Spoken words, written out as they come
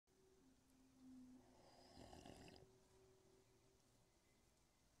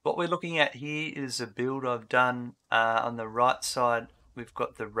What we're looking at here is a build I've done. On the right side we've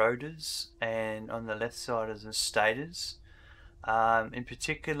got the rotors, and on the left side is the stators. In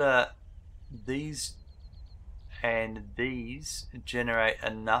particular, these and these generate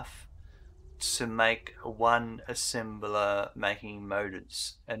enough to make one assembler making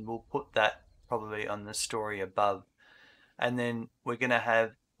motors, and we'll put that probably on the story above. And then we're going to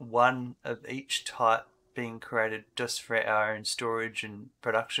have one of each type being created just for our own storage and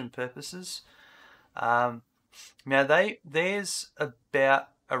production purposes. Um, Now there's about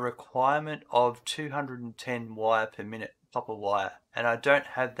a requirement of 210 wire per minute, copper wire, and I don't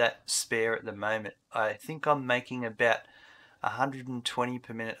have that spare at the moment. I think I'm making about 120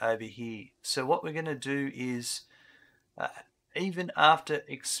 per minute over here. So what we're going to do is, uh, even after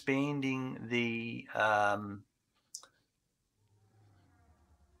expanding the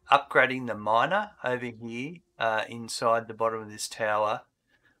upgrading the miner over here inside the bottom of this tower,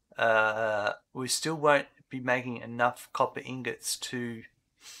 we still won't be making enough copper ingots to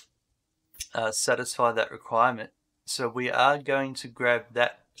satisfy that requirement. So we are going to grab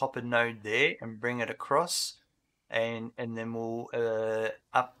that copper node there and bring it across, and then we'll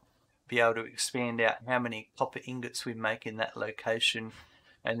be able to expand out how many copper ingots we make in that location,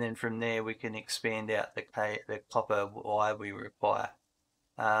 and then from there we can expand out the copper wire we require.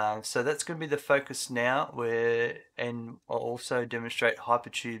 So that's going to be the focus now, and I'll also demonstrate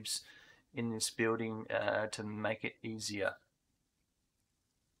hypertubes in this building to make it easier.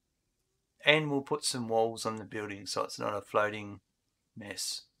 And we'll put some walls on the building so it's not a floating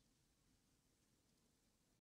mess.